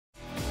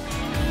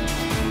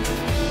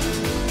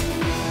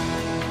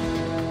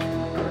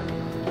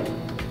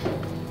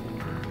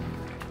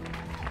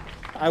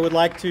I would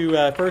like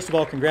to, first of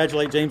all,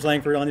 congratulate James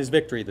Lankford on his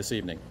victory this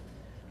evening.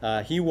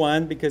 He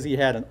won because he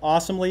had an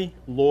awesomely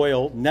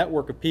loyal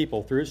network of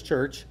people through his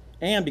church,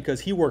 and because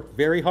he worked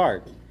very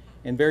hard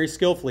and very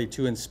skillfully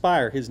to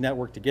inspire his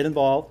network to get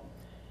involved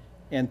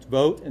and to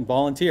vote and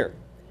volunteer.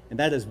 And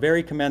that is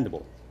very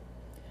commendable.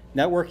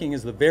 Networking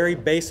is the very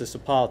basis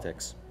of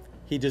politics.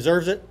 He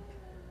deserves it.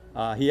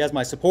 He has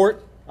my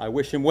support. I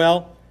wish him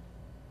well,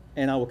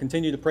 and I will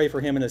continue to pray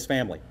for him and his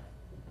family.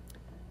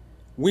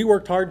 We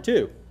worked hard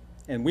too,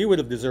 and we would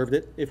have deserved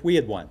it if we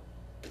had won.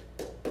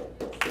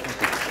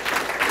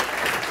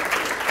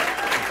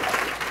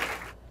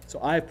 So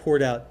I have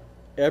poured out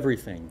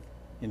everything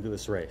into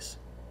this race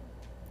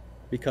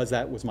because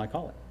that was my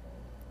calling.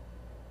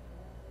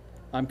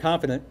 I'm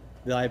confident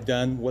that I've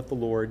done what the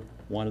Lord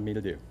wanted me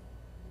to do.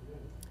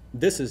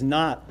 This is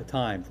not a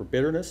time for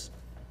bitterness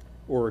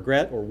or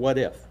regret or what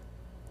if.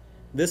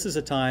 This is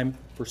a time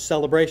for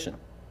celebration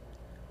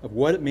of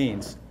what it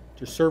means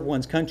to serve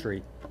one's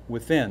country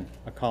within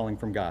a calling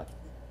from God.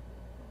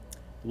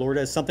 The Lord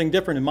has something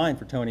different in mind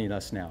for Tony and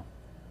us now.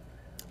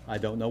 I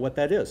don't know what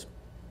that is,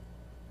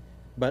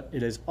 but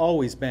it has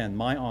always been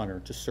my honor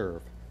to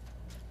serve,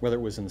 whether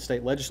it was in the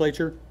state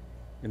legislature,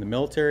 in the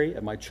military,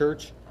 at my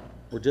church,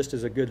 or just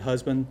as a good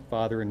husband,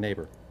 father, and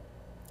neighbor.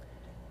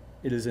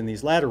 It is in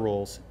these latter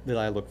roles that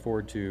I look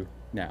forward to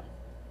now.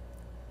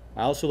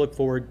 I also look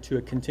forward to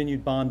a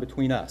continued bond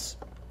between us,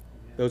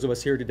 those of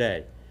us here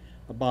today,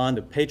 a bond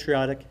of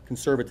patriotic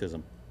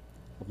conservatism,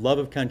 of love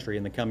of country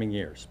in the coming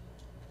years.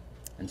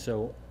 And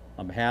so,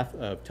 on behalf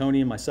of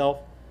Tony and myself,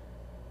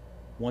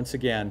 once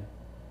again,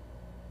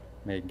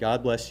 may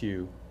God bless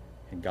you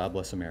and God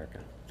bless America.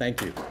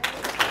 Thank you.